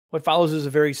What follows is a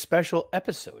very special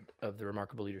episode of the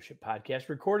Remarkable Leadership Podcast,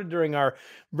 recorded during our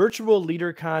virtual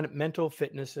LeaderCon mental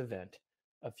fitness event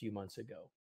a few months ago.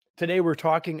 Today, we're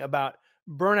talking about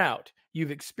burnout.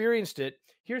 You've experienced it.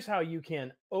 Here's how you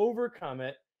can overcome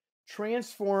it,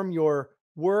 transform your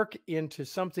work into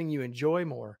something you enjoy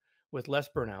more with less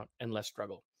burnout and less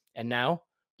struggle. And now,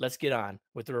 let's get on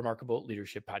with the Remarkable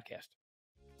Leadership Podcast.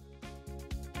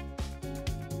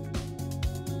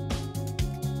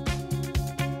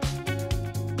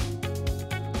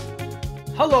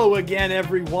 Hello again,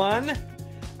 everyone.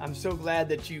 I'm so glad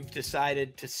that you've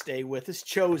decided to stay with us,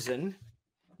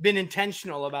 been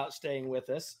intentional about staying with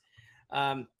us.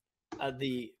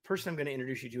 The person I'm going to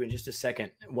introduce you to in just a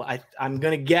second, well, I'm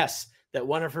going to guess that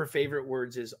one of her favorite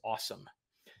words is awesome.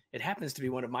 It happens to be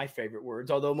one of my favorite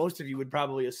words, although most of you would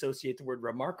probably associate the word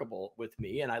remarkable with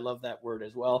me, and I love that word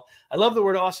as well. I love the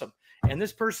word awesome. And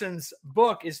this person's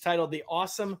book is titled The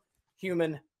Awesome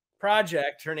Human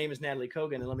Project. Her name is Nataly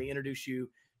Kogan, and let me introduce you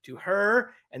to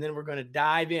her, and then we're going to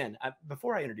dive in.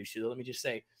 Before I introduce you, let me just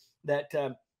say that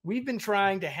we've been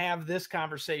trying to have this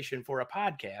conversation for a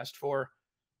podcast for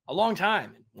a long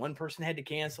time. One person had to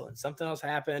cancel, and something else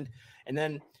happened, and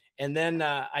then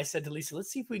I said to Lisa,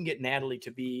 let's see if we can get Nataly to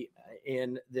be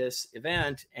in this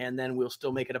event, and then we'll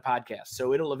still make it a podcast.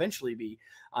 So it'll eventually be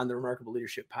on the Remarkable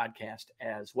Leadership Podcast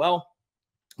as well.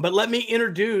 But let me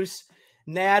introduce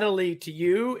Nataly to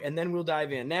you, and then we'll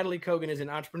dive in. Nataly Kogan is an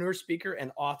entrepreneur, speaker,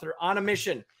 and author on a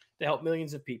mission to help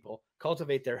millions of people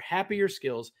cultivate their happier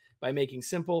skills by making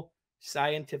simple,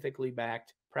 scientifically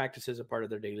backed practices a part of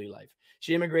their daily life.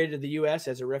 She immigrated to the U.S.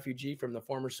 as a refugee from the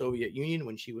former Soviet Union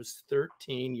when she was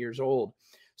 13 years old.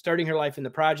 Starting her life in the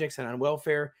projects and on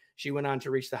welfare, she went on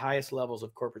to reach the highest levels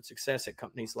of corporate success at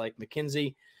companies like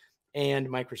McKinsey and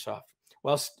Microsoft.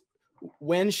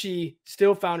 When she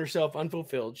still found herself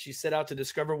unfulfilled, she set out to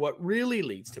discover what really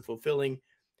leads to fulfilling,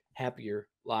 happier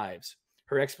lives.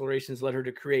 Her explorations led her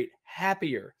to create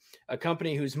Happier, a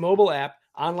company whose mobile app,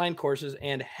 online courses,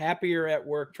 and Happier at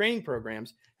Work training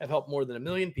programs have helped more than 1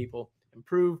 million people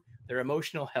improve their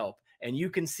emotional health. And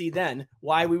you can see then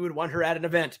why we would want her at an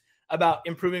event about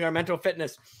improving our mental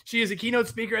fitness. She is a keynote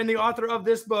speaker and the author of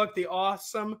this book, The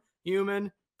Awesome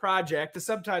Human Project. The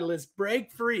subtitle is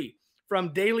Break Free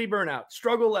from Daily Burnout,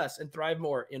 Struggle Less and Thrive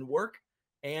More in Work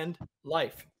and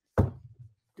Life.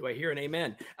 Do I hear an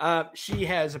amen? She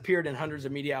has appeared in hundreds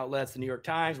of media outlets, the New York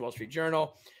Times, Wall Street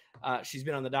Journal. She's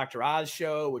been on the Dr. Oz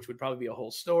show, which would probably be a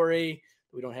whole story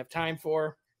that we don't have time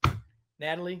for.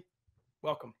 Nataly,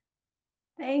 welcome.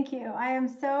 Thank you. I am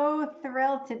so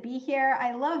thrilled to be here.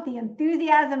 I love the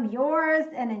enthusiasm, yours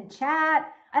and in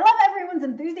chat. I love everyone's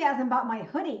enthusiasm about my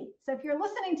hoodie. So if you're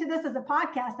listening to this as a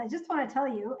podcast, I just want to tell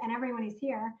you, and everyone who's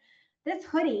here, this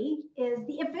hoodie is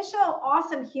the official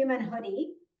Awesome Human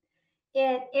hoodie.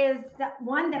 It is the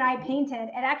one that I painted.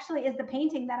 It actually is the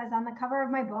painting that is on the cover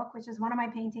of my book, which is one of my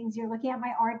paintings. You're looking at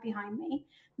my art behind me.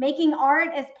 Making art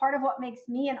is part of what makes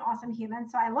me an awesome human.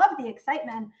 So I love the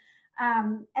excitement.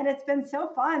 And it's been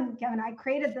so fun, Kevin. I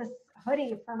created this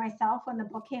hoodie for myself when the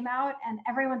book came out, and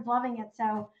everyone's loving it.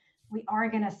 So we are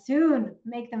going to soon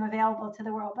make them available to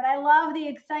the world. But I love the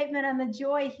excitement and the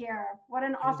joy here. What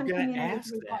an awesome community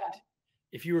to be part of.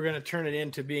 If you were going to turn it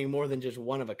into being more than just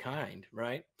one of a kind,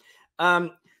 right?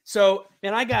 So,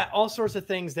 man, I got all sorts of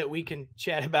things that we can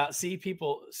chat about. See,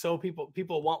 people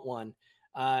want one.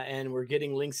 And we're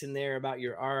getting links in there about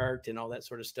your art and all that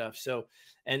sort of stuff. So,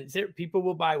 and people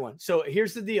will buy one. So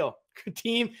here's the deal,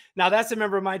 team. Now that's a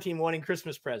member of my team wanting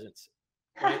Christmas presents.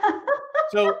 Right?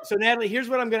 So Nataly, here's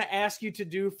what I'm going to ask you to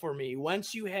do for me.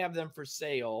 Once you have them for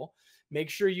sale, make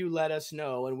sure you let us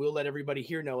know, and we'll let everybody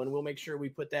here know, and we'll make sure we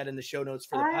put that in the show notes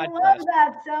for the podcast. I love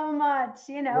that so much.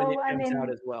 You know, when it comes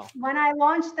out as well. When I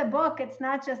launched the book, it's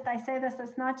not just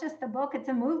the book, it's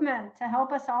a movement to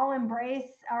help us all embrace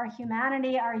our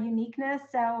humanity, our uniqueness.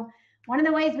 So one of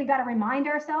the ways we got to remind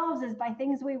ourselves is by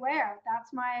things we wear. That's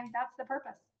the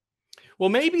purpose. Well,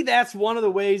 maybe that's one of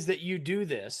the ways that you do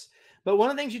this. But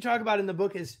one of the things you talk about in the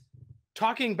book is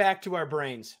talking back to our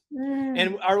brains.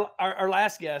 And our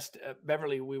last guest,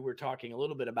 Beverly, we were talking a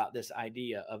little bit about this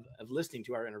idea of listening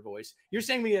to our inner voice. You're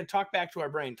saying we got to talk back to our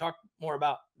brain. Talk more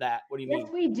about that. What do you mean? Yes,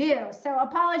 we do. So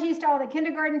apologies to all the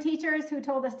kindergarten teachers who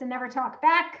told us to never talk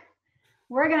back.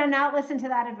 We're going to not listen to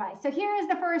that advice. So here is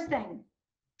the first thing.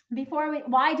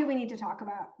 Why do we need to talk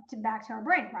back to our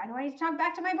brain? Why do I need to talk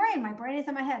back to my brain? My brain is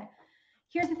in my head.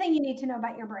 Here's the thing you need to know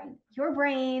about your brain. Your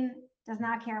brain does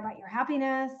not care about your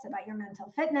happiness, about your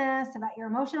mental fitness, about your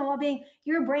emotional well-being.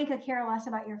 Your brain could care less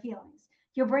about your feelings.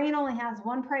 Your brain only has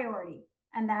one priority,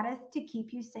 and that is to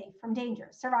keep you safe from danger,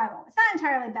 survival. It's not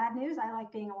entirely bad news. I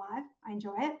like being alive. I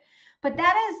enjoy it. But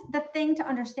that is the thing to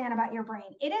understand about your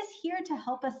brain. It is here to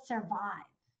help us survive.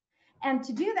 And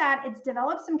to do that, it's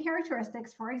developed some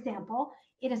characteristics. For example,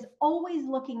 it is always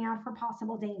looking out for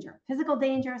possible danger, physical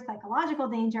danger, psychological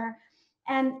danger.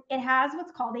 And it has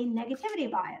what's called a negativity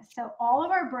bias. So all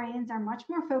of our brains are much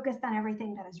more focused on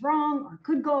everything that is wrong or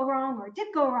could go wrong or did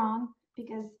go wrong,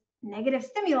 because negative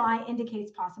stimuli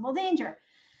indicates possible danger.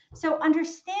 So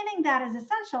understanding that is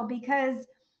essential, because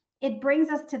it brings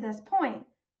us to this point.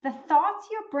 The thoughts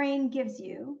your brain gives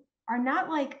you are not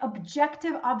like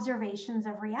objective observations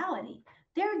of reality.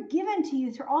 They're given to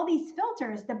you through all these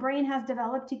filters the brain has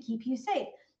developed to keep you safe.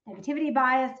 Negativity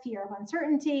bias, fear of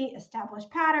uncertainty,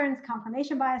 established patterns,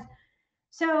 confirmation bias.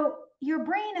 So your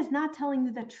brain is not telling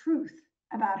you the truth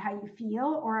about how you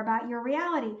feel or about your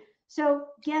reality. So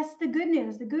guess the good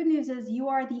news. The good news is you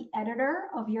are the editor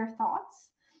of your thoughts.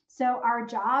 So our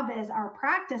job is, our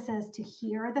practice is to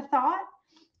hear the thought,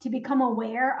 to become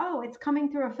aware, oh, it's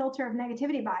coming through a filter of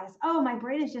negativity bias. Oh, my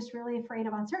brain is just really afraid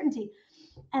of uncertainty.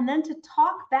 And then to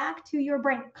talk back to your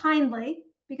brain kindly,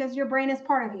 because your brain is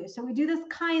part of you. So we do this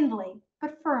kindly,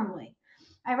 but firmly.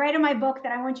 I write in my book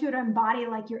that I want you to embody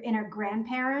like your inner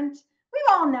grandparent. We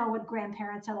all know what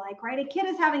grandparents are like, right? A kid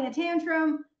is having a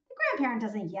tantrum. The grandparent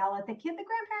doesn't yell at the kid. The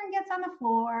grandparent gets on the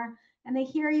floor and they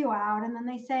hear you out. And then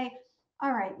they say,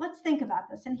 all right, let's think about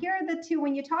this. And here are the two,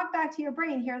 when you talk back to your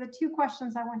brain, here are the two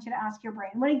questions I want you to ask your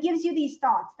brain. When it gives you these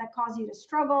thoughts that cause you to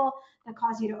struggle, that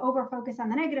cause you to overfocus on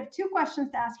the negative, two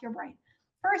questions to ask your brain.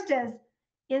 First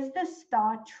is this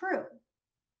thought true?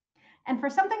 And for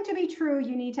something to be true,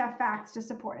 you need to have facts to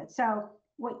support it. So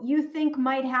what you think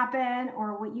might happen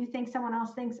or what you think someone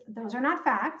else thinks, those are not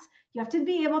facts. You have to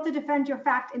be able to defend your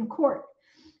fact in court.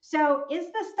 So is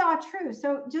this thought true?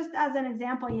 So just as an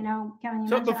example, Kevin,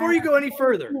 so before you go any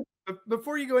further,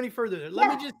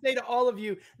 let me just say to all of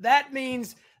you, that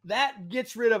means that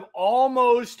gets rid of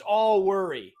almost all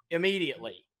worry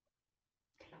immediately.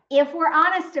 If we're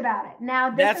honest about it. Now,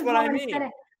 that's what I mean.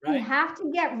 Right? We have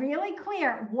to get really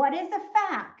clear. What is a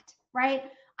fact, right?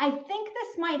 I think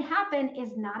this might happen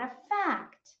is not a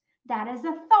fact. That is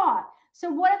a thought. So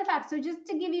what are the facts? So just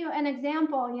to give you an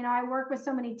example, I work with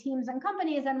so many teams and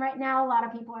companies, and right now a lot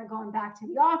of people are going back to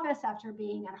the office after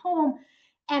being at home,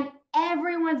 and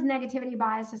everyone's negativity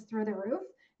bias is through the roof.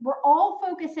 We're all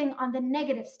focusing on the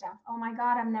negative stuff. Oh my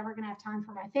God, I'm never going to have time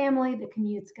for my family. The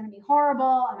commute's going to be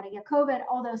horrible. I'm going to get COVID,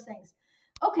 all those things.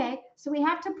 Okay, so we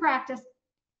have to practice.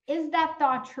 Is that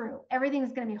thought true?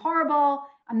 Everything's going to be horrible.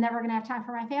 I'm never going to have time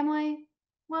for my family.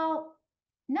 Well,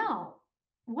 no.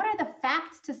 What are the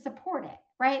facts to support it,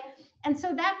 right? And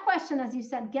so that question, as you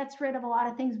said, gets rid of a lot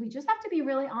of things. We just have to be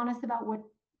really honest about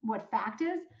what fact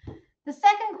is. The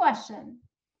second question,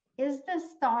 is this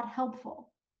thought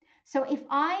helpful? So if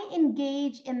I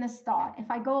engage in this thought, if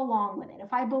I go along with it,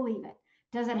 if I believe it,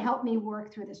 does it help me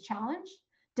work through this challenge?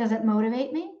 Does it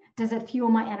motivate me? Does it fuel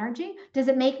my energy? Does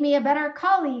it make me a better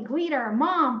colleague, leader,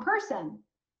 mom, person?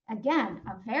 Again,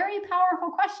 a very powerful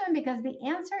question, because the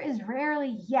answer is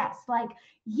rarely yes. Like,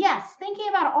 yes, thinking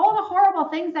about all the horrible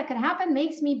things that could happen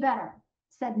makes me better,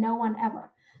 said no one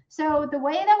ever. So the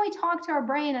way that we talk to our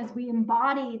brain is we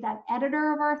embody that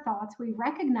editor of our thoughts. We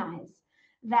recognize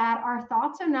that our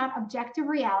thoughts are not objective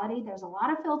reality. There's a lot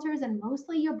of filters, and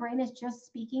mostly your brain is just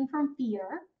speaking from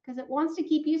fear because it wants to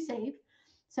keep you safe.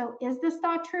 So is this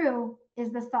thought true?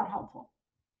 Is this thought helpful?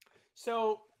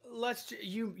 So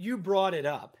you brought it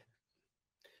up,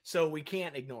 so we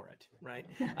can't ignore it, right?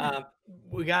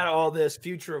 We got all this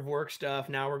future of work stuff.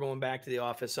 Now we're going back to the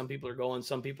office. Some people are going,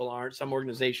 some people aren't. Some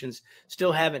organizations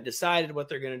still haven't decided what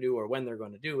they're going to do or when they're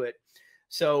going to do it.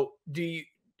 So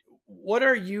what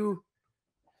are you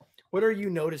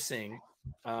noticing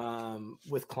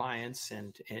with clients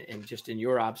and just in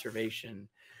your observation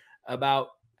about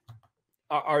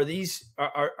is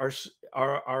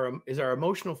our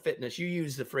emotional fitness? You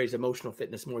use the phrase emotional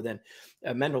fitness more than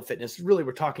mental fitness. Really,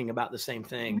 we're talking about the same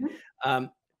thing. Mm-hmm.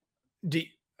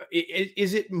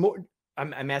 Is it more?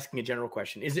 I'm asking a general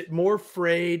question. Is it more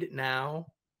frayed now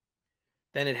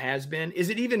than it has been? Is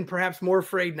it even perhaps more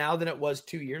frayed now than it was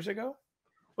 2 years ago?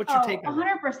 What's your take on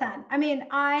that? 100%. I mean,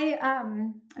 I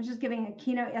was just giving a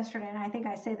keynote yesterday, and I think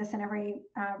I say this in every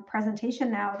presentation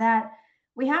now, that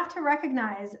we have to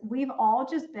recognize we've all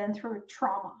just been through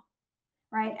trauma,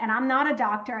 right? And I'm not a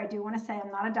doctor. I do want to say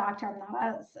I'm not a doctor. I'm not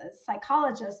a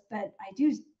psychologist, but I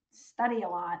do study a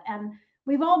lot. And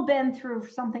we've all been through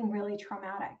something really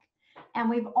traumatic. And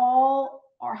we've all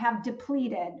have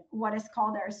depleted what is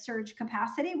called our surge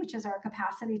capacity, which is our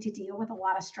capacity to deal with a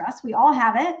lot of stress. We all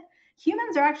have it.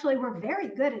 Humans we're very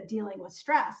good at dealing with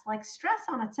stress. Like stress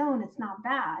on its own, it's not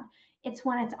bad. It's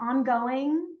when it's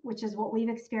ongoing, which is what we've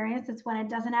experienced. It's when it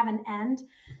doesn't have an end.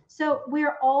 So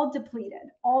we're all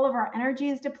depleted. All of our energy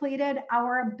is depleted.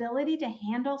 Our ability to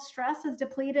handle stress is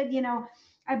depleted.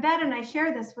 I bet, and I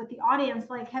share this with the audience,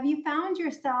 like, have you found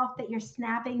yourself that you're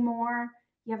snapping more?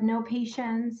 You have no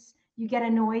patience. You get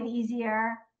annoyed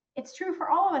easier. It's true for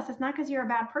all of us. It's not because you're a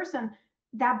bad person.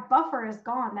 That buffer is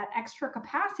gone. That extra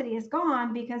capacity is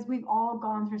gone because we've all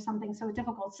gone through something so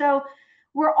difficult. So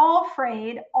we're all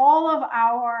frayed. All of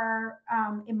our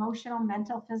emotional,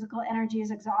 mental, physical energy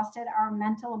is exhausted. Our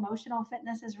mental, emotional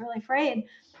fitness is really frayed.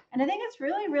 And I think it's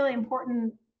really, really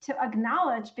important to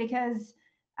acknowledge because,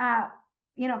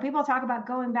 people talk about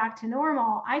going back to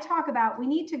normal. I talk about we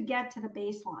need to get to the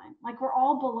baseline. Like we're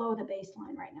all below the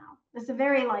baseline right now. This is a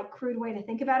very crude way to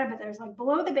think about it, but there's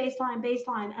below the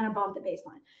baseline, and above the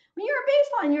baseline. When you're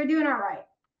a baseline, you're doing all right.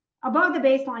 Above the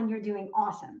baseline, you're doing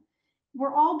awesome.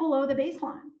 We're all below the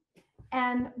baseline.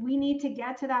 And we need to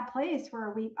get to that place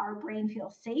where our brain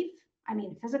feels safe. I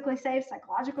mean, physically safe,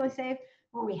 psychologically safe,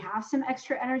 where we have some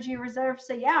extra energy reserve.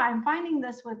 So yeah, I'm finding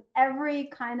this with every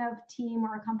kind of team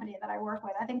or company that I work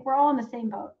with. I think we're all in the same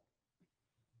boat.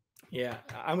 Yeah,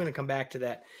 I'm going to come back to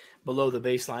that below the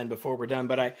baseline before we're done.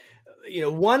 But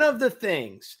one of the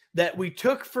things that we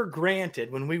took for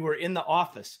granted when we were in the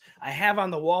office, I have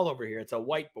on the wall over here, it's a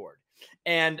whiteboard.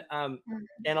 And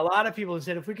a lot of people have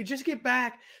said, if we could just get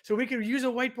back so we could use a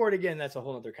whiteboard again, that's a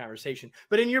whole other conversation.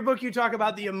 But in your book, you talk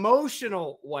about the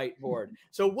emotional whiteboard.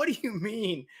 So what do you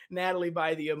mean, Nataly,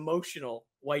 by the emotional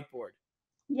whiteboard?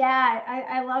 Yeah,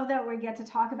 I love that we get to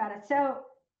talk about it. So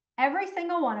every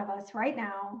single one of us right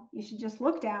now, you should just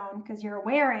look down because you're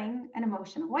wearing an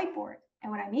emotional whiteboard. And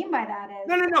what I mean by that is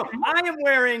no. I am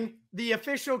wearing the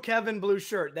official Kevin blue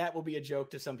shirt. That will be a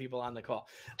joke to some people on the call.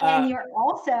 And you're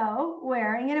also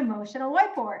wearing an emotional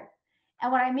whiteboard.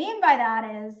 And what I mean by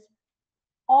that is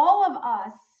all of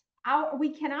us, we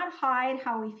cannot hide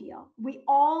how we feel. We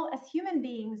all, as human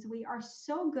beings, we are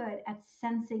so good at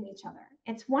sensing each other.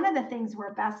 It's one of the things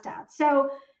we're best at. So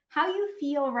how you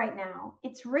feel right now,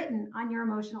 it's written on your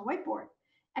emotional whiteboard,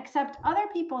 except other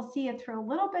people see it through a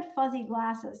little bit fuzzy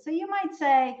glasses. So you might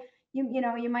say,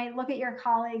 you might look at your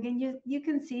colleague and you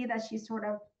can see that she's sort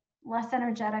of less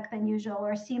energetic than usual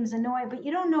or seems annoyed, but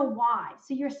you don't know why.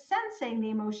 So you're sensing the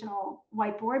emotional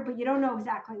whiteboard, but you don't know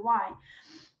exactly why.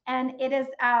 And it is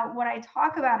what I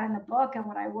talk about in the book and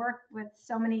what I work with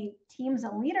so many teams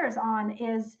and leaders on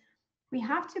is we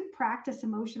have to practice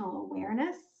emotional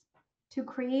awareness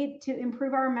to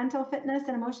improve our mental fitness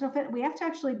and emotional fit. We have to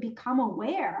actually become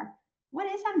aware. What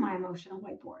is on my emotional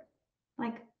whiteboard?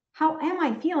 Like, how am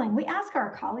I feeling? We ask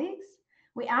our colleagues,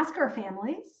 we ask our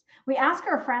families, we ask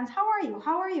our friends, how are you?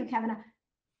 How are you, Kevin?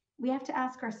 We have to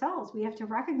ask ourselves. We have to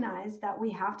recognize that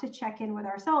we have to check in with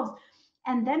ourselves.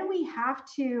 And then we have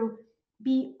to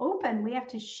be open. We have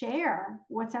to share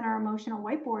what's on our emotional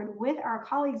whiteboard with our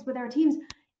colleagues, with our teams,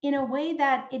 in a way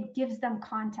that it gives them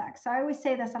context. So I always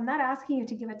say this, I'm not asking you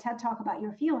to give a TED talk about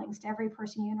your feelings to every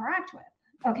person you interact with.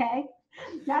 Okay.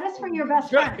 That is for your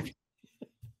best friend.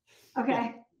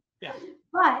 Okay. Yeah.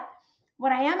 But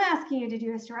what I am asking you to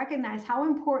do is to recognize how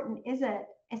important is it,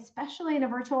 especially in a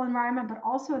virtual environment, but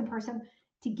also in person,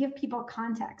 to give people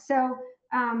context. So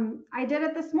I did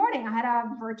it this morning. I had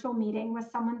a virtual meeting with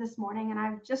someone this morning and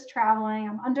I'm just traveling.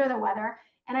 I'm under the weather.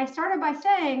 And I started by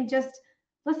saying,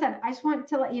 listen, I just want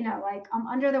to let you know, I'm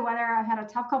under the weather. I've had a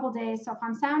tough couple of days. So if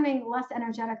I'm sounding less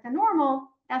energetic than normal,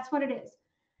 that's what it is.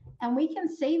 And we can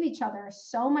save each other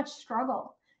so much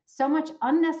struggle, so much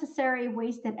unnecessary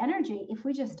wasted energy if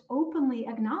we just openly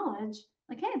acknowledge,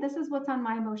 hey, this is what's on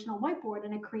my emotional whiteboard.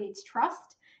 And it creates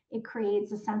trust. It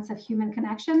creates a sense of human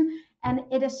connection. And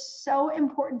it is so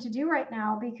important to do right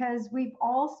now because we've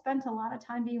all spent a lot of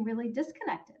time being really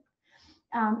disconnected.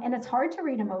 And it's hard to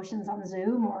read emotions on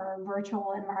Zoom or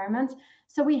virtual environments.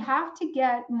 So we have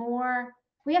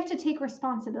to take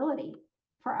responsibility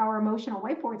for our emotional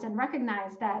whiteboards and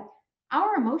recognize that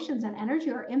our emotions and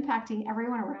energy are impacting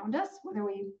everyone around us, whether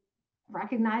we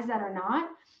recognize that or not,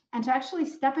 and to actually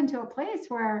step into a place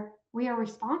where we are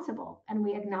responsible and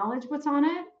we acknowledge what's on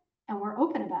it and we're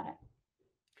open about it.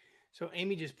 So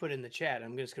Amy just put in the chat,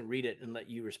 I'm just going to read it and let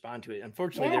you respond to it.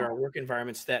 Unfortunately, there are work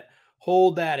environments that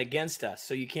hold that against us.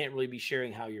 So you can't really be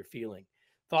sharing how you're feeling.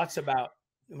 Thoughts about,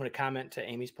 I'm going to comment to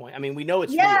Amy's point. I mean, we know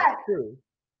it's real, it's true.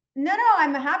 No,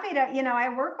 I'm happy to, I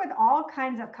work with all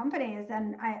kinds of companies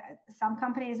and some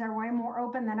companies are way more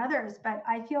open than others, but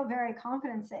I feel very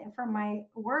confident from my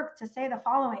work to say the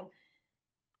following.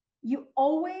 You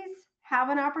always have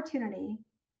an opportunity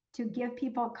to give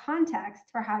people context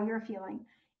for how you're feeling.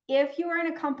 If you are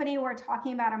in a company where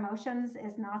talking about emotions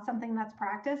is not something that's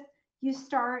practiced, you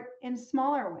start in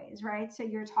smaller ways, right? So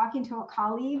you're talking to a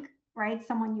colleague, right?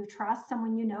 Someone you trust,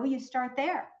 someone you know, you start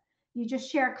there. You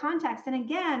just share context. And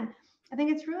again, I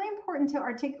think it's really important to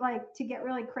articulate, to get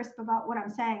really crisp about what I'm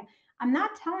saying. I'm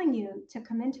not telling you to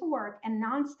come into work and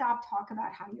nonstop talk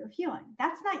about how you're feeling.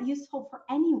 That's not useful for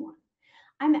anyone.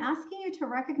 I'm asking you to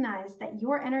recognize that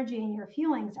your energy and your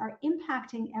feelings are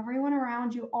impacting everyone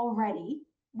around you already,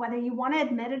 whether you want to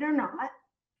admit it or not.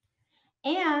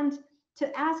 And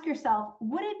to ask yourself,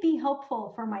 would it be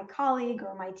helpful for my colleague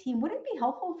or my team? Would it be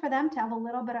helpful for them to have a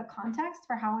little bit of context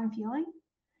for how I'm feeling?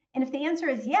 And if the answer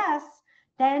is yes,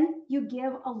 then you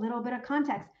give a little bit of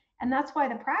context. And that's why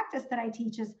the practice that I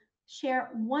teach is share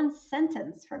one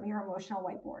sentence from your emotional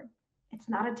whiteboard. It's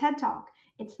not a TED talk.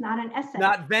 It's not an essay.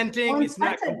 Not venting. It's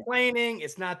not sentence. complaining.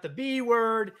 It's not the B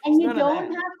word. And you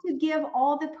don't have to give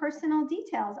all the personal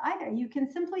details either. You can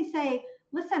simply say,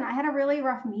 listen, I had a really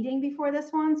rough meeting before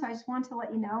this one, so I just want to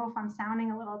let you know if I'm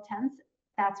sounding a little tense,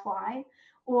 that's why.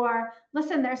 Or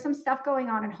listen, there's some stuff going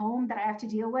on at home that I have to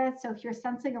deal with. So if you're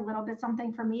sensing a little bit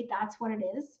something from me, that's what it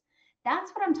is.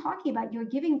 That's what I'm talking about. You're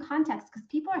giving context because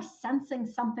people are sensing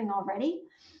something already,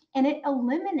 and it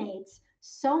eliminates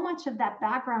so much of that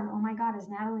background. Oh my God, is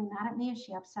Nataly mad at me? Is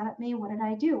she upset at me? What did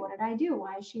I do? What did I do?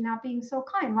 Why is she not being so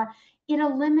kind? It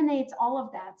eliminates all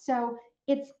of that. So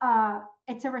it's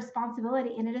a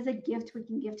responsibility, and it is a gift we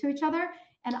can give to each other.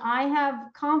 And I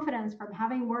have confidence from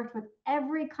having worked with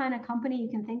every kind of company you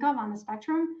can think of on the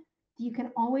spectrum, that you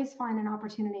can always find an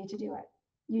opportunity to do it.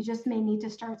 You just may need to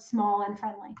start small and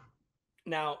friendly.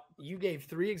 Now, you gave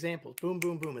 3 examples, boom,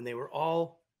 boom, boom, and they were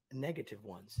all negative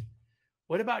ones.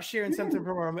 What about sharing something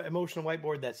from our emotional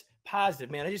whiteboard that's positive?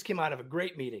 Man, I just came out of a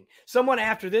great meeting. Someone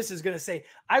after this is going to say,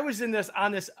 I was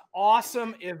on this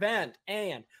awesome event.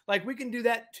 And like, we can do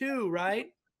that too, right?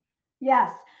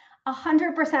 Yes,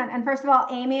 100%. And first of all,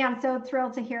 Amy, I'm so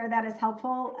thrilled to hear that is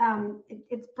helpful.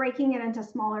 It's breaking it into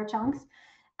smaller chunks.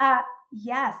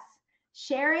 Yes,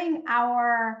 sharing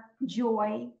our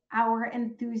joy, our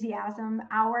enthusiasm,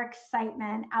 our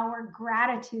excitement, our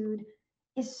gratitude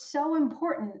is so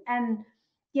important. And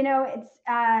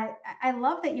I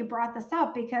love that you brought this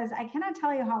up, because I cannot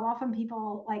tell you how often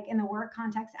people, like in the work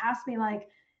context, ask me like,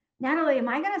 Nataly, am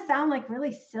I going to sound like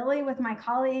really silly with my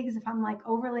colleagues if I'm like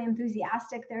overly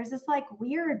enthusiastic? There's this like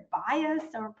weird bias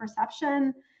or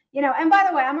perception, and by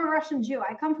the way, I'm a Russian Jew.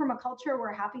 I come from a culture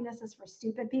where happiness is for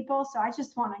stupid people. So I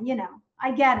just want to,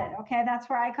 I get it. Okay. That's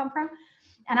where I come from.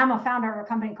 And I'm a founder of a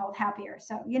company called Happier.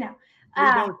 So, we know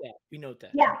that. We know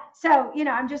that. Yeah. So,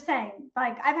 I'm just saying,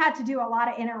 like, I've had to do a lot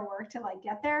of inner work to like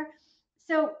get there.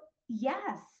 So yes,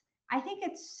 I think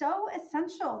it's so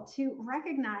essential to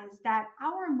recognize that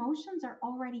our emotions are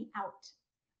already out.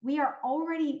 We are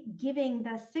already giving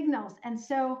the signals. And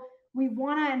so we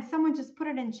want to, and someone just put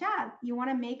it in chat, you want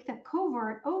to make the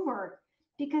covert overt,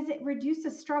 because it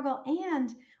reduces struggle.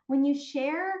 And when you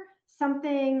share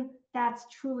something that's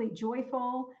truly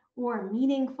joyful or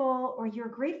meaningful or you're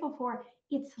grateful for,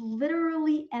 it's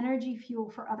literally energy fuel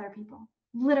for other people.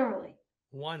 Literally.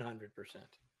 100%.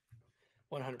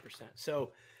 100%.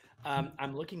 So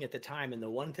I'm looking at the time, and the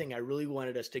one thing I really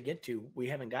wanted us to get to, we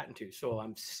haven't gotten to. So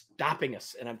I'm stopping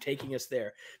us and I'm taking us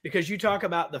there, because you talk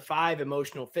about the 5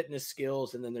 emotional fitness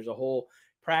skills, and then there's a whole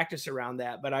practice around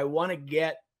that. But I want to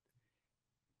get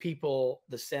people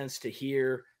the sense to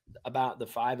hear about the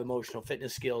 5 emotional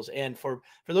fitness skills. And for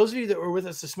those of you that were with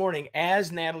us this morning,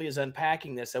 as Nataly is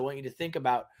unpacking this, I want you to think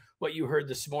about what you heard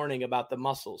this morning about the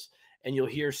muscles, and you'll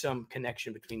hear some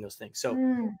connection between those things.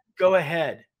 So go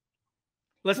ahead.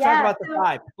 Let's talk about the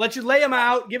 5. Let you lay them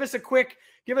out. Give us the quick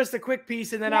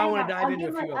piece, and then I want to dive into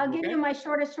a few. I'll give you my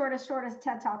shortest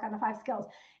TED talk on the 5 skills.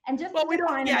 And just well, we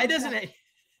don't. Yeah, it doesn't.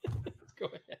 Go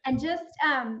ahead. And just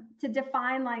to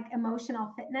define like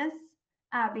emotional fitness,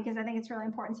 because I think it's really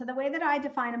important. So the way that I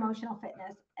define emotional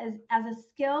fitness is as a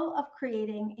skill of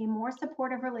creating a more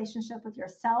supportive relationship with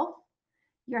yourself,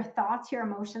 your thoughts, your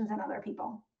emotions, and other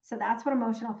people. So that's what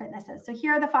emotional fitness is. So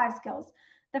here are the 5 skills.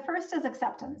 The first is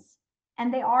acceptance.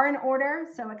 And they are in order.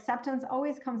 So acceptance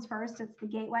always comes first. It's the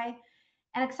gateway.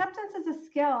 And acceptance is a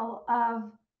skill of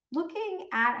looking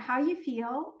at how you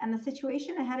feel and the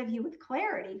situation ahead of you with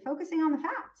clarity, focusing on the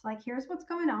facts. Like, here's what's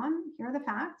going on. Here are the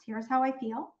facts. Here's how I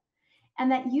feel.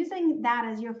 And that using that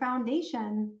as your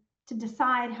foundation to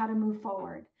decide how to move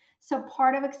forward. So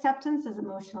part of acceptance is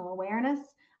emotional awareness.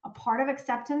 A part of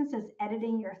acceptance is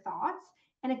editing your thoughts.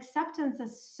 And acceptance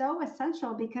is so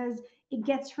essential because it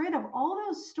gets rid of all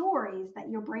those stories that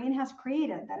your brain has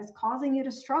created that is causing you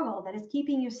to struggle, that is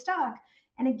keeping you stuck.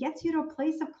 And it gets you to a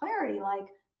place of clarity. Like,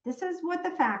 this is what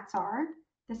the facts are.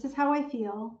 This is how I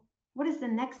feel. What is the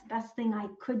next best thing I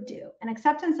could do? And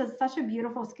acceptance is such a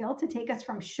beautiful skill to take us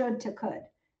from should to could.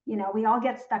 We all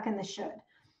get stuck in the should.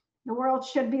 The world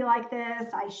should be like this.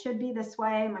 I should be this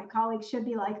way. My colleagues should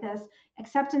be like this.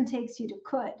 Acceptance takes you to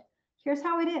could. Here's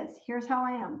how it is. Here's how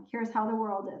I am. Here's how the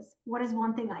world is. What is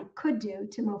one thing I could do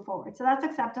to move forward? So that's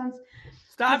acceptance.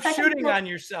 Stop shooting on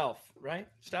yourself, right?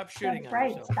 Stop shooting on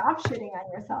yourself. Stop shooting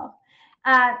on yourself.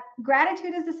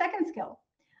 Gratitude is the second skill.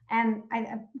 And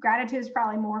gratitude is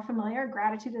probably more familiar.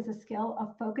 Gratitude is a skill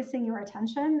of focusing your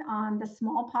attention on the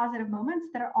small positive moments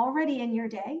that are already in your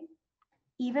day,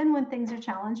 even when things are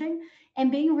challenging,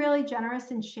 and being really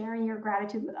generous in sharing your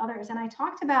gratitude with others. And I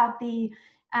talked about the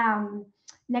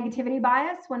negativity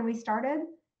bias when we started.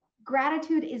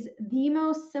 Gratitude is the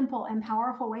most simple and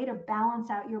powerful way to balance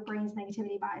out your brain's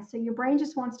negativity bias. So your brain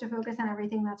just wants to focus on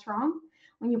everything that's wrong.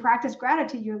 When you practice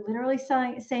gratitude, you're literally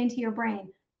saying to your brain,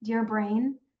 dear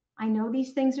brain, I know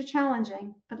these things are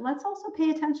challenging, but let's also pay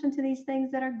attention to these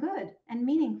things that are good and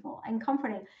meaningful and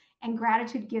comforting. And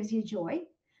gratitude gives you joy,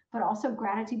 but also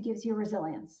gratitude gives you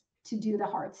resilience to do the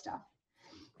hard stuff.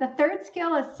 The third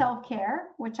skill is self-care,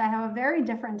 which I have a very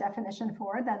different definition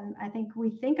for than I think we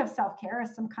think of self-care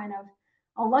as some kind of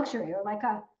a luxury or like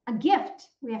a gift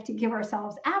we have to give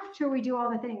ourselves after we do all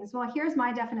the things. Well, here's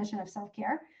my definition of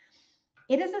self-care.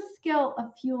 It is a skill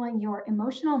of fueling your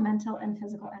emotional, mental, and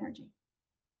physical energy.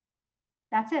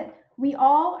 That's it. We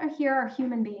all are here are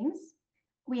human beings.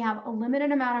 We have a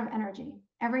limited amount of energy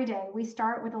every day. We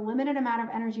start with a limited amount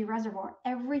of energy reservoir.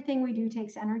 Everything we do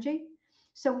takes energy.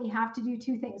 So we have to do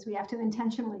two things. We have to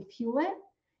intentionally fuel it,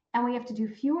 and we have to do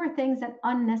fewer things that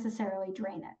unnecessarily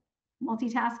drain it.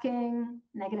 Multitasking,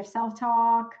 negative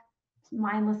self-talk,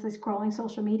 mindlessly scrolling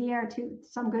social media are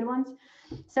some good ones.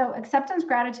 So acceptance,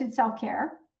 gratitude,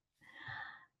 self-care.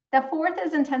 The fourth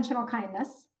is intentional kindness.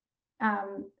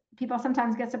 People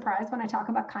sometimes get surprised when I talk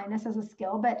about kindness as a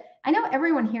skill, but I know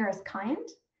everyone here is kind,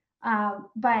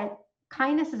 but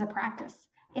kindness is a practice.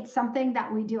 It's something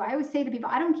that we do. I always say to people,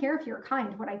 I don't care if you're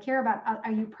kind. What I care about,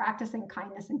 are you practicing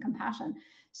kindness and compassion?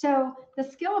 So the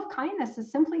skill of kindness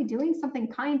is simply doing something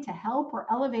kind to help or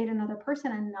elevate another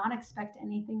person and not expect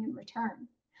anything in return.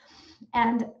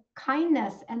 And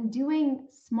kindness and doing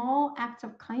small acts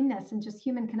of kindness and just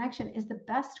human connection is the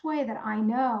best way that I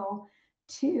know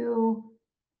to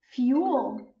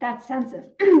fuel that sense of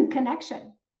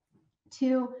connection,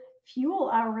 to fuel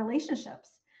our relationships,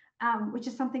 which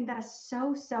is something that is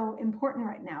so, so important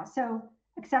right now. So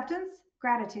acceptance,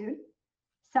 gratitude,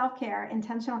 self-care,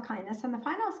 intentional kindness. And the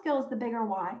final skill is the bigger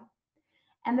why.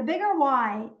 And the bigger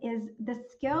why is the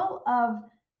skill of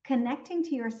connecting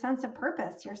to your sense of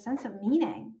purpose, your sense of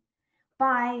meaning,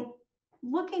 by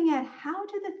looking at how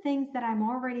do the things that I'm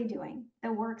already doing,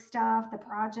 the work stuff, the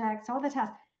projects, all the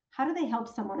tasks, how do they help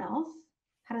someone else?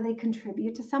 How do they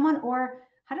contribute to someone? Or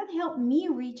how do they help me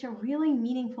reach a really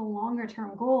meaningful longer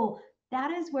term goal?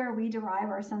 That is where we derive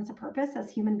our sense of purpose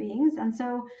as human beings. And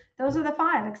so those are the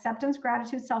five: acceptance,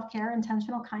 gratitude, self-care,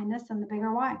 intentional kindness, and the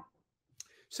bigger why.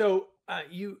 So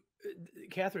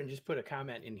Catherine just put a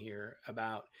comment in here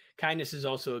about kindness is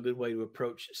also a good way to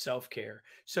approach self-care.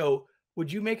 So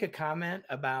would you make a comment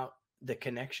about the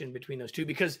connection between those two?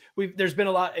 Because there's been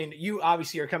a lot, and you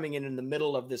obviously are coming in the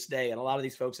middle of this day, and a lot of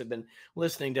these folks have been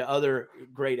listening to other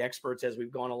great experts as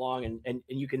we've gone along, and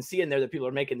you can see in there that people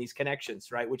are making these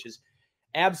connections, right? Which is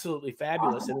absolutely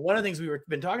fabulous. And one of the things we've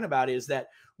been talking about is that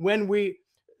when we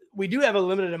do have a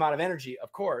limited amount of energy,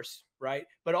 of course, right?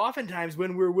 But oftentimes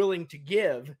when we're willing to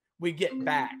give, we get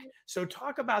back. So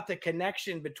talk about the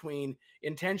connection between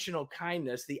intentional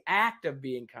kindness, the act of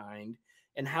being kind,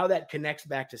 and how that connects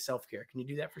back to self-care. Can you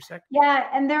do that for a second? Yeah,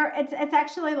 and it's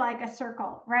actually like a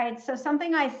circle, right? So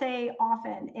something I say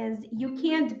often is you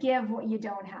can't give what you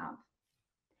don't have.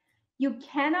 You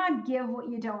cannot give what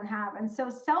you don't have. And so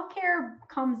self-care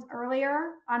comes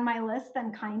earlier on my list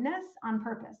than kindness on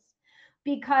purpose,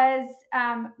 because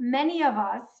many of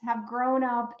us have grown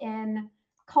up in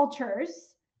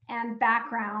cultures and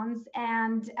backgrounds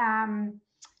and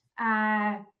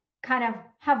kind of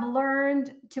have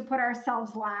learned to put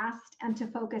ourselves last and to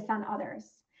focus on others.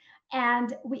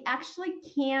 And we actually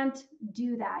can't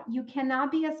do that. You cannot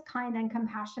be as kind and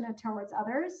compassionate towards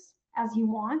others as you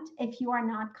want if you are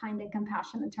not kind and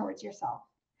compassionate towards yourself.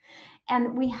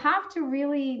 And we have to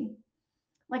really,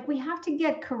 we have to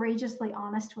get courageously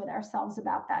honest with ourselves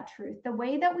about that truth. The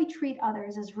way that we treat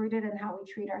others is rooted in how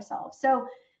we treat ourselves. So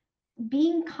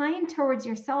being kind towards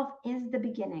yourself is the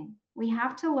beginning. We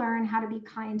have to learn how to be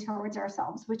kind towards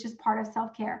ourselves, which is part of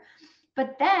self-care.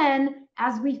 But then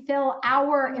as we fill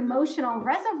our emotional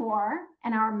reservoir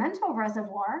and our mental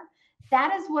reservoir,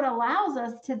 that is what allows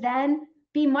us to then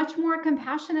be much more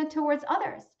compassionate towards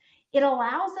others. It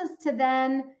allows us to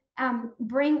then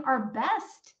bring our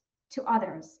best to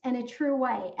others in a true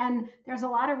way. And there's a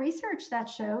lot of research that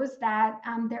shows that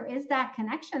there is that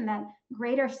connection, that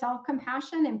greater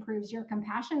self-compassion improves your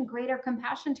compassion, greater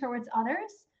compassion towards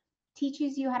others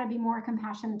teaches you how to be more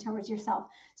compassionate towards yourself.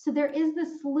 So there is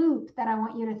this loop that I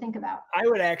want you to think about. I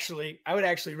would actually,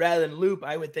 rather than loop,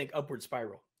 I would think upward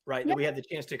spiral, right? Yep. That we have the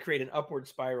chance to create an upward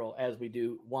spiral as we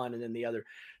do one and then the other.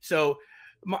 So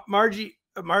Margie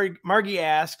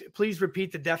asked, please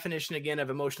repeat the definition again of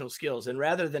emotional skills. And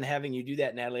rather than having you do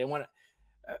that, Nataly, I want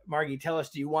to, Margie, tell us,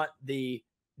 do you want the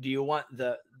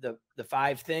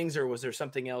 5 things, or was there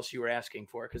something else you were asking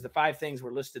for? Because the 5 things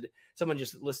were listed. Someone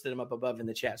just listed them up above in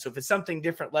the chat. So if it's something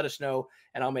different, let us know,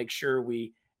 and I'll make sure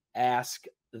we ask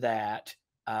that.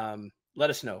 Let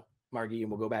us know, Margie,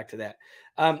 and we'll go back to that.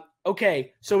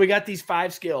 Okay, so we got these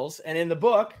 5 skills, and in the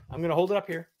book, I'm going to hold it up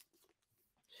here.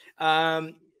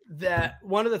 That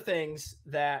one of the things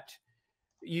that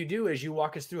you do is you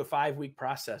walk us through a 5-week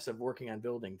process of working on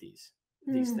building these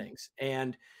things.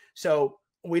 And so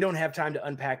we don't have time to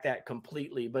unpack that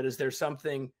completely, but is there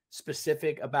something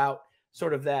specific about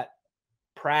sort of that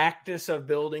practice of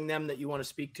building them that you want to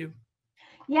speak to?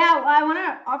 Yeah, well, I want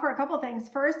to offer a couple of things.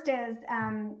 First is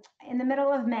in the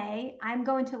middle of May, I'm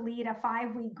going to lead a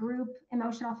 5-week group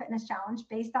emotional fitness challenge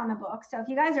based on the book. So if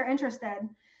you guys are interested,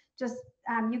 just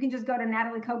you can just go to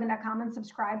natalykogan.com and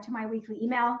subscribe to my weekly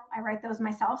email. I write those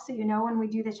myself, so you know when we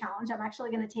do the challenge. I'm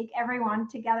actually going to take everyone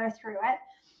together through it.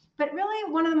 But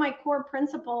really, one of my core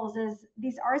principles is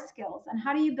these are skills. And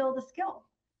how do you build a skill?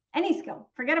 Any skill.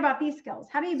 Forget about these skills.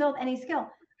 How do you build any skill?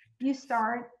 You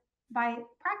start by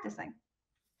practicing.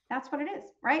 That's what it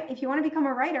is, right? If you want to become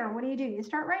a writer, what do? You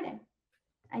start writing.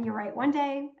 And you write one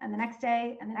day, and the next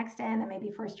day, and the next day, and then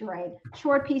maybe first you write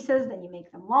short pieces, then you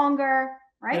make them longer,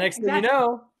 right? The next thing you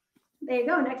know. There you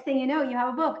go. Next thing you know, you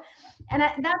have a book. And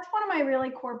that's one of my really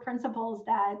core principles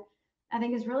that I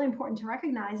think is really important to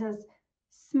recognize as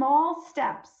small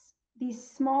steps,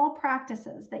 these small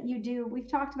practices that you do. We've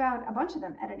talked about a bunch of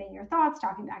them: editing your thoughts,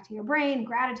 talking back to your brain,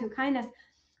 gratitude, kindness.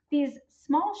 These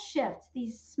small shifts,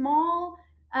 these small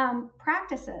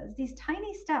practices, these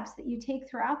tiny steps that you take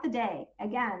throughout the day.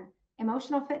 Again,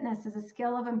 emotional fitness is a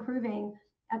skill of improving,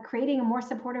 creating a more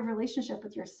supportive relationship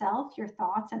with yourself, your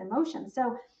thoughts, and emotions.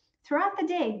 So throughout the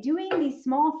day, doing these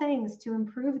small things to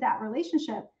improve that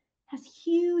relationship has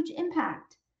huge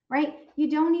impact, right? You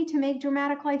don't need to make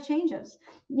dramatic life changes.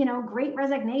 Great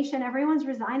resignation, everyone's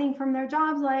resigning from their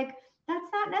jobs. Like, that's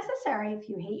not necessary. If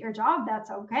you hate your job, that's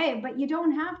okay, but you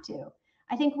don't have to.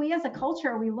 I think we as a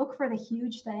culture, we look for the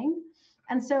huge thing.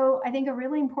 And so I think a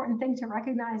really important thing to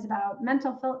recognize about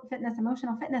mental fitness,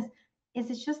 emotional fitness, is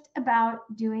it's just about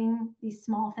doing these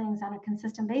small things on a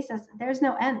consistent basis. There's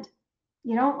no end.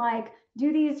 You don't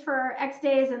do these for X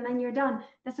days and then you're done.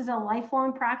 This is a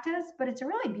lifelong practice, but it's a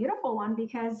really beautiful one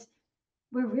because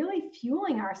we're really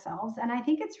fueling ourselves. And I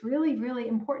think it's really, really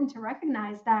important to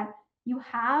recognize that you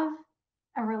have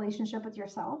a relationship with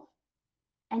yourself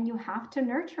and you have to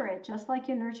nurture it just like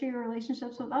you nurture your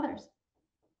relationships with others.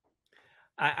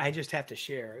 I just have to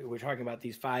share, we're talking about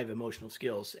these 5 emotional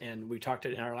skills, and we talked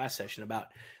in our last session about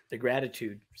the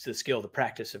gratitude, the skill, the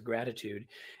practice of gratitude.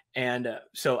 And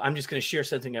so I'm just going to share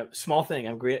something, a small thing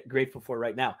I'm grateful for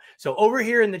right now. So over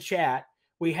here in the chat,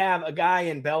 we have a guy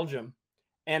in Belgium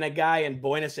and a guy in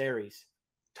Buenos Aires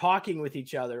talking with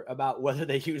each other about whether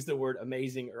they use the word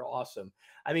amazing or awesome.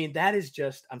 I mean, that is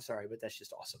just, I'm sorry, but that's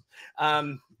just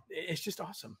awesome. It's just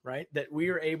awesome, right? That we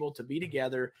are able to be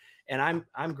together. And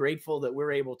I'm grateful that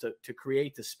we're able to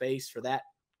create the space for that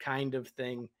kind of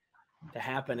thing to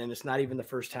happen. And it's not even the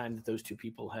first time that those 2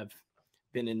 people have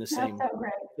been in the same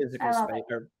physical space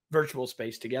or virtual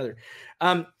space together.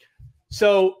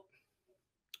 So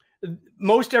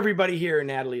most everybody here,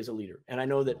 Nataly, is a leader. And I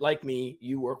know that, like me,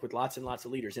 you work with lots and lots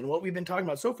of leaders. And what we've been talking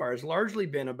about so far has largely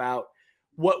been about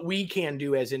what we can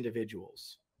do as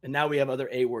individuals. And now we have other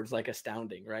A words like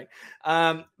astounding, right?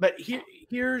 But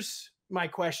here's my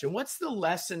question. What's the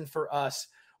lesson for us,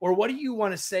 or what do you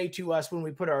want to say to us when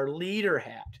we put our leader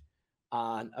hat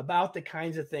on about the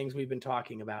kinds of things we've been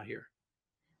talking about here?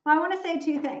 Well, I want to say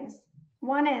 2 things.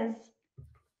 One is,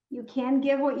 you can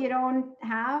give what you don't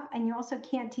have, and you also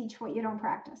can't teach what you don't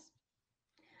practice.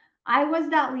 I was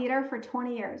that leader for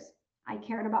 20 years. I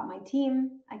cared about my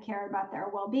team. I cared about their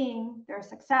well-being, their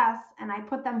success, and I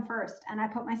put them first, and I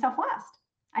put myself last.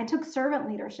 I took servant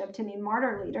leadership to mean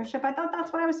martyr leadership. I thought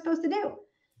that's what I was supposed to do.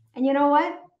 And you know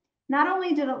what? Not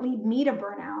only did it lead me to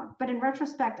burnout, but in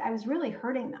retrospect, I was really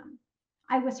hurting them.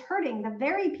 I was hurting the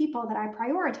very people that I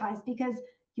prioritized because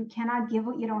You cannot give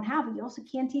what you don't have. You also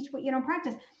can't teach what you don't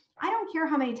practice. I don't care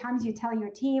how many times you tell your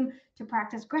team to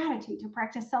practice gratitude, to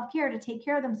practice self-care, to take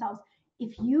care of themselves.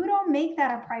 If you don't make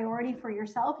that a priority for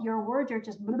yourself, your words are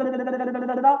just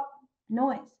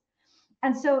noise.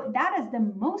 And so that is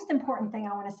the most important thing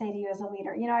I want to say to you as a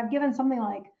leader. I've given something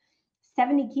like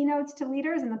 70 keynotes to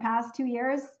leaders in the past 2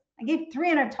 years. I gave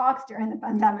 300 talks during the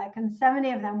pandemic, and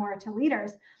 70 of them were to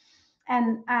leaders.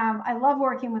 And I love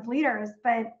working with leaders,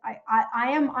 but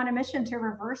I am on a mission to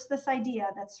reverse this idea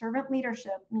that servant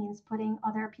leadership means putting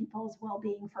other people's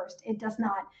well-being first. It does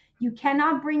not. You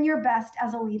cannot bring your best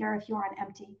as a leader if you're on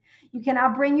empty. You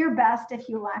cannot bring your best if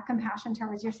you lack compassion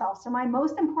towards yourself. So my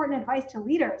most important advice to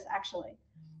leaders actually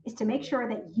is to make sure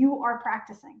that you are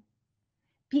practicing.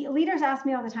 Leaders ask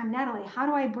me all the time, Nataly, how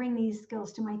do I bring these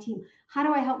skills to my team? How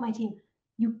do I help my team?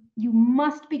 You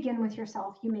must begin with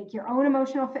yourself. You make your own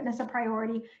emotional fitness a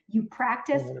priority. You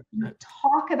practice, you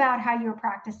talk about how you're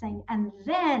practicing, and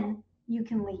then you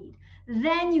can lead.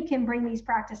 Then you can bring these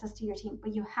practices to your team,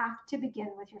 but you have to begin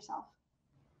with yourself.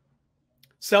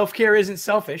 Self-care isn't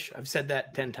selfish. I've said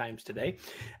that 10 times today.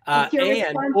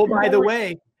 And oh, by the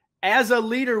way, as a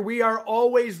leader, we are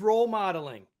always role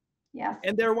modeling. Yes.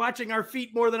 And they're watching our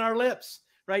feet more than our lips.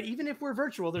 Right? Even if we're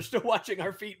virtual, they're still watching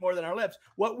our feet more than our lips.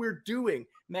 What we're doing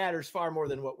matters far more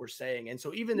than what we're saying. And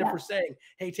so even if we're saying,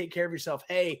 hey, take care of yourself.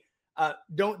 Hey,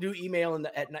 don't do email in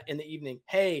the evening.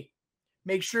 Hey,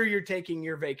 make sure you're taking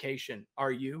your vacation.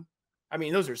 Are you? I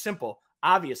mean, those are simple,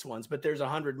 obvious ones, but there's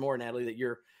 100 more, Nataly,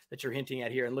 that you're hinting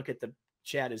at here. And look at the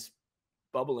chat is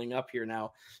bubbling up here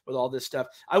now with all this stuff.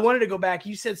 I wanted to go back.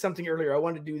 You said something earlier. I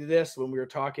wanted to do this when we were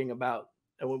talking about,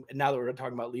 now that we're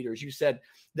talking about leaders. You said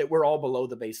that we're all below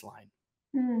the baseline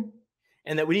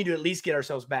and that we need to at least get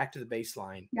ourselves back to the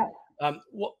baseline.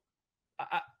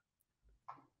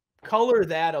 Color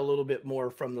that a little bit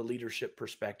more from the leadership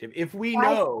perspective. If we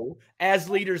know as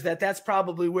leaders that that's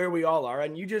probably where we all are,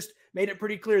 and you just made it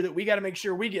pretty clear that we got to make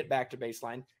sure we get back to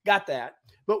baseline. Got that.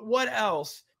 But what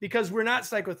else? Because we're not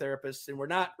psychotherapists and we're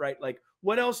not, right? Like,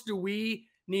 what else do we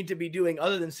need to be doing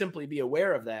other than simply be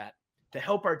aware of that to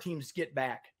help our teams get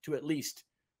back to at least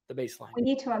the baseline? We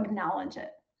need to acknowledge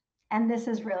it. And this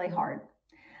is really hard.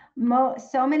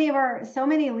 So many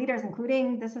leaders,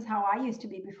 including, this is how I used to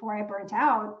be before I burnt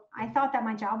out. I thought that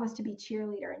my job was to be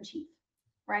cheerleader in chief,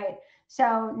 right?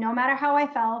 So no matter how I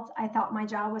felt, I thought my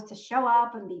job was to show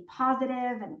up and be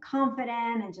positive and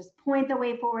confident and just point the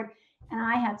way forward. And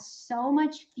I had so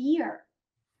much fear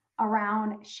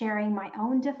around sharing my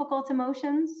own difficult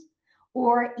emotions,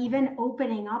 or even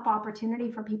opening up opportunity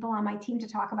for people on my team to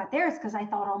talk about theirs, because I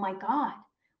thought, oh my God,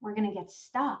 we're going to get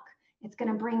stuck. It's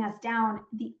going to bring us down.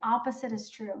 The opposite is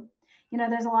true.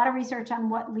 There's a lot of research on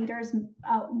what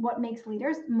makes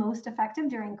leaders most effective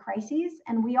during crises,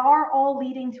 and we are all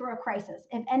leading through a crisis.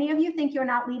 If any of you think you're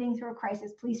not leading through a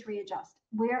crisis, please readjust.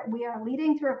 We are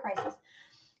leading through a crisis.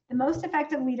 The most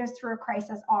effective leaders through a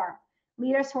crisis are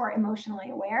leaders who are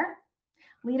emotionally aware,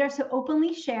 leaders who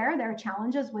openly share their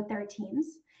challenges with their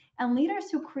teams, and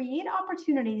leaders who create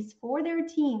opportunities for their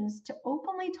teams to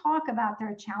openly talk about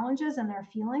their challenges and their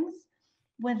feelings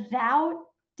without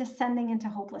descending into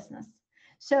hopelessness.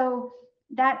 So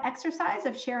that exercise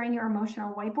of sharing your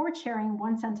emotional whiteboard, sharing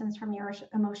one sentence from your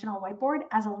emotional whiteboard,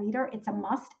 as a leader, it's a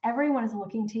must. Everyone is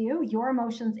looking to you. Your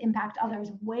emotions impact others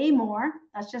way more.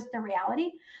 That's just the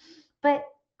reality. But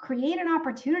create an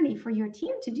opportunity for your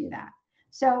team to do that.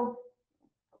 So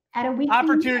at a weekly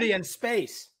opportunity and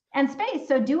space.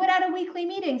 So do it at a weekly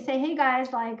meeting. Say, hey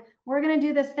guys, like, we're going to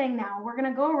do this thing now. We're going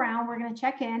to go around, we're going to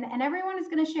check in, and everyone is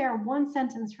going to share one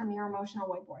sentence from your emotional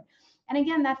whiteboard. And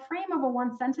again, that frame of a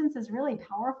one sentence is really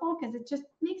powerful because it just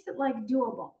makes it like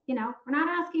doable. We're not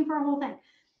asking for a whole thing.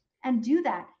 And do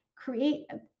that.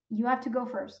 You have to go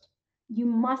first. You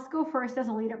must go first as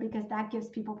a leader because that gives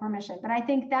people permission. But I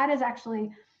think that is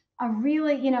actually a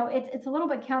really, it's a little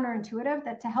bit counterintuitive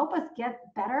that to help us get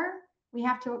better, we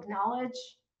have to acknowledge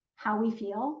how we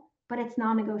feel, but it's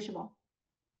non-negotiable.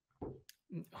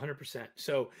 100%.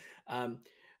 So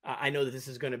I know that this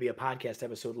is going to be a podcast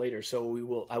episode later.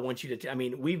 So I want you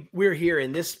to, we're here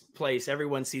in this place.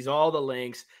 Everyone sees all the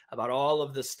links about all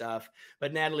of the stuff,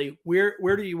 but Nataly,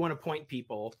 where do you want to point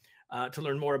people to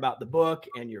learn more about the book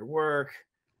and your work?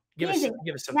 Give us some.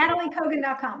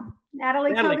 NatalyKogan.com.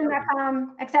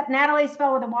 NatalyKogan.com, except Nataly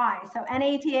spelled with a Y. So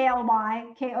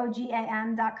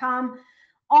NATALYKOGAN.com.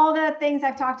 All the things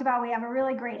I've talked about, we have a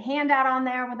really great handout on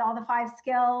there with all the 5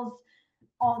 skills,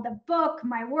 all the book,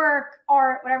 my work,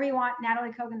 art, whatever you want,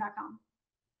 NatalyKogan.com.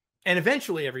 And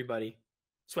eventually, everybody,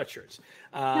 sweatshirts.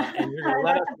 And you're going to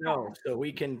let us know so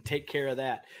we can take care of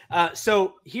that.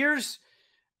 So here's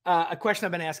a question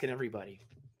I've been asking everybody.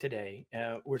 today.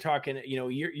 We're talking,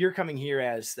 you're coming here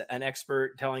as an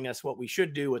expert telling us what we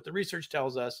should do, what the research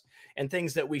tells us, and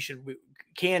things that we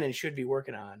can and should be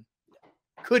working on.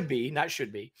 Could be, not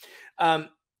should be.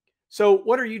 So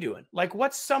what are you doing? Like,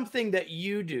 what's something that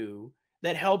you do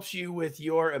that helps you with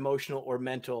your emotional or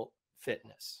mental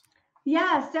fitness?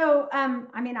 Yeah. So,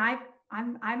 I mean,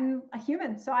 I'm a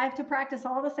human, so I have to practice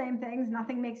all the same things.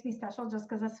 Nothing makes me special just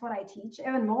because that's what I teach.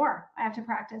 Even more, I have to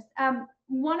practice.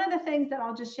 One of the things that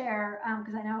I'll just share,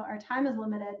 because I know our time is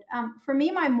limited. For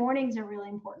me, my mornings are really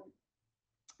important.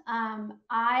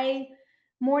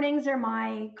 Mornings are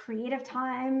my creative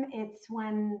time. It's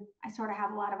when I sort of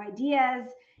have a lot of ideas.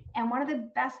 And one of the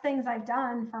best things I've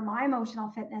done for my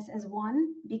emotional fitness is,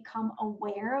 one, become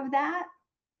aware of that.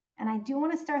 And I do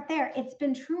want to start there. It's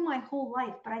been true my whole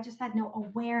life, but I just had no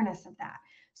awareness of that.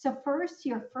 So first,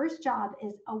 your first job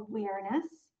is awareness.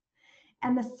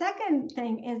 And the second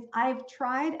thing is, I've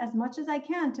tried as much as I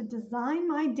can to design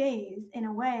my days in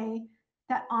a way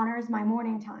that honors my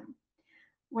morning time.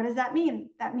 What does that mean?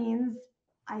 That means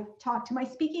I talked to my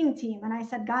speaking team and I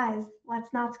said, guys,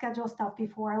 let's not schedule stuff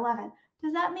before 11.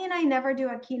 Does that mean I never do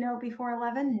a keynote before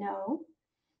 11? No.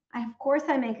 Of course,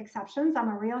 I make exceptions. I'm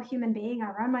a real human being. I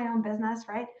run my own business,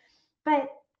 right? But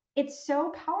it's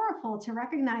so powerful to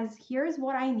recognize, here's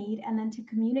what I need, and then to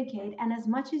communicate, and as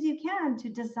much as you can to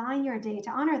design your day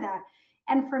to honor that.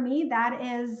 And for me, that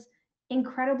is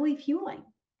incredibly fueling.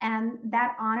 And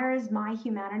that honors my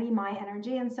humanity, my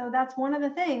energy. And so that's one of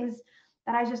the things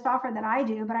that I just offer that I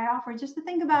do, but I offer just to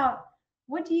think about,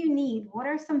 what do you need? What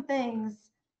are some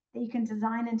things that you can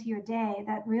design into your day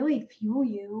that really fuel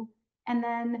you? And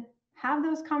then have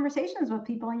those conversations with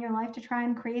people in your life to try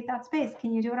and create that space.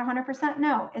 Can you do it 100%?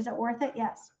 No. Is it worth it?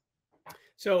 Yes.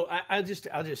 So I'll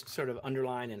just sort of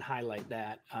underline and highlight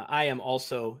that I am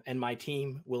also, and my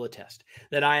team will attest,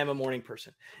 that I am a morning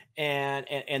person,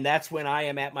 and that's when I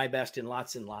am at my best in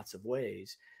lots and lots of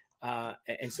ways.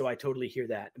 And so I totally hear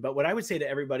that. But what I would say to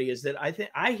everybody is that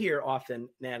I hear often,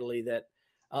 Nataly, that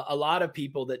a lot of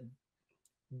people that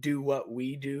do what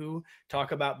we do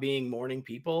talk about being morning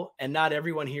people, and not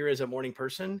everyone here is a morning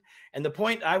person. And the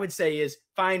point I would say is,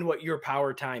 find what your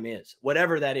power time is,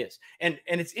 whatever that is. And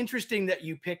it's interesting that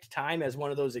you picked time as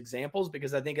one of those examples,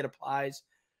 because I think it applies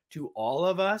to all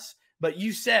of us. But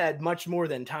you said much more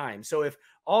than time. So if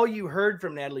all you heard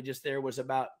from Nataly just there was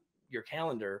about your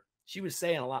calendar, she was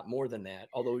saying a lot more than that.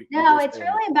 Although no, it's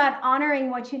really about honoring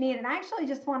what you need. And I actually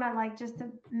just want to, just to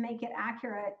make it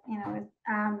accurate,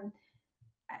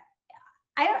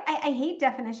 I hate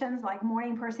definitions like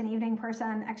morning person, evening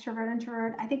person, extrovert,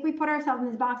 introvert. I think we put ourselves in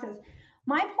these boxes.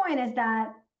 My point is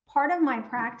that part of my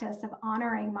practice of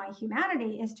honoring my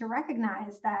humanity is to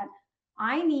recognize that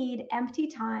I need empty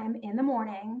time in the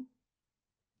morning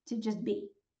to just be.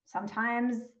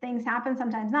 Sometimes things happen,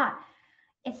 sometimes not.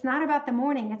 It's not about the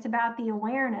morning. It's about the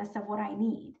awareness of what I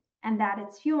need and that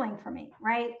it's fueling for me,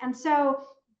 right? And so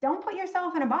don't put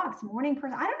yourself in a box. Morning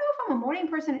person. I don't know if I'm a morning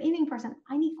person or evening person.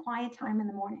 I need quiet time in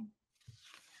the morning.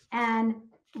 And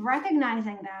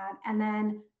recognizing that, and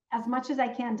then as much as I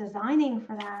can designing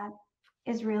for that,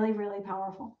 is really, really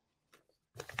powerful.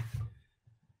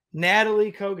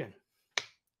 Nataly Kogan,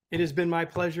 it has been my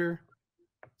pleasure.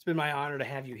 It's been my honor to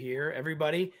have you here.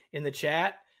 Everybody in the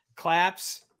chat,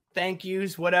 claps, thank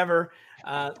yous, whatever.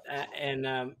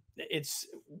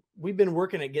 We've been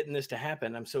working at getting this to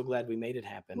happen. I'm so glad we made it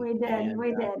happen. We did.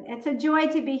 It's a joy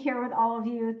to be here with all of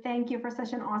you. Thank you for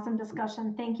such an awesome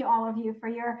discussion. Thank you, all of you, for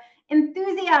your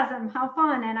enthusiasm. How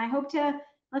fun. And I hope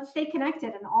let's stay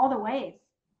connected in all the ways,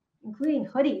 including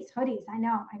hoodies. I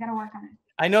know I got to work on it.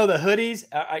 I know the hoodies.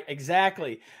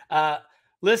 Exactly.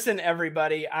 Listen,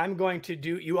 everybody,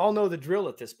 you all know the drill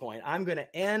at this point. I'm going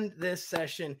to end this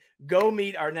session, go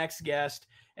meet our next guest,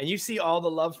 and you see all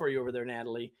the love for you over there,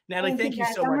 Nataly. Nataly, thank you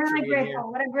so much for being here.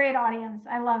 What a great audience.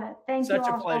 I love it. Thank you all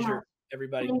so much. Such a pleasure,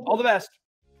 everybody. All the best.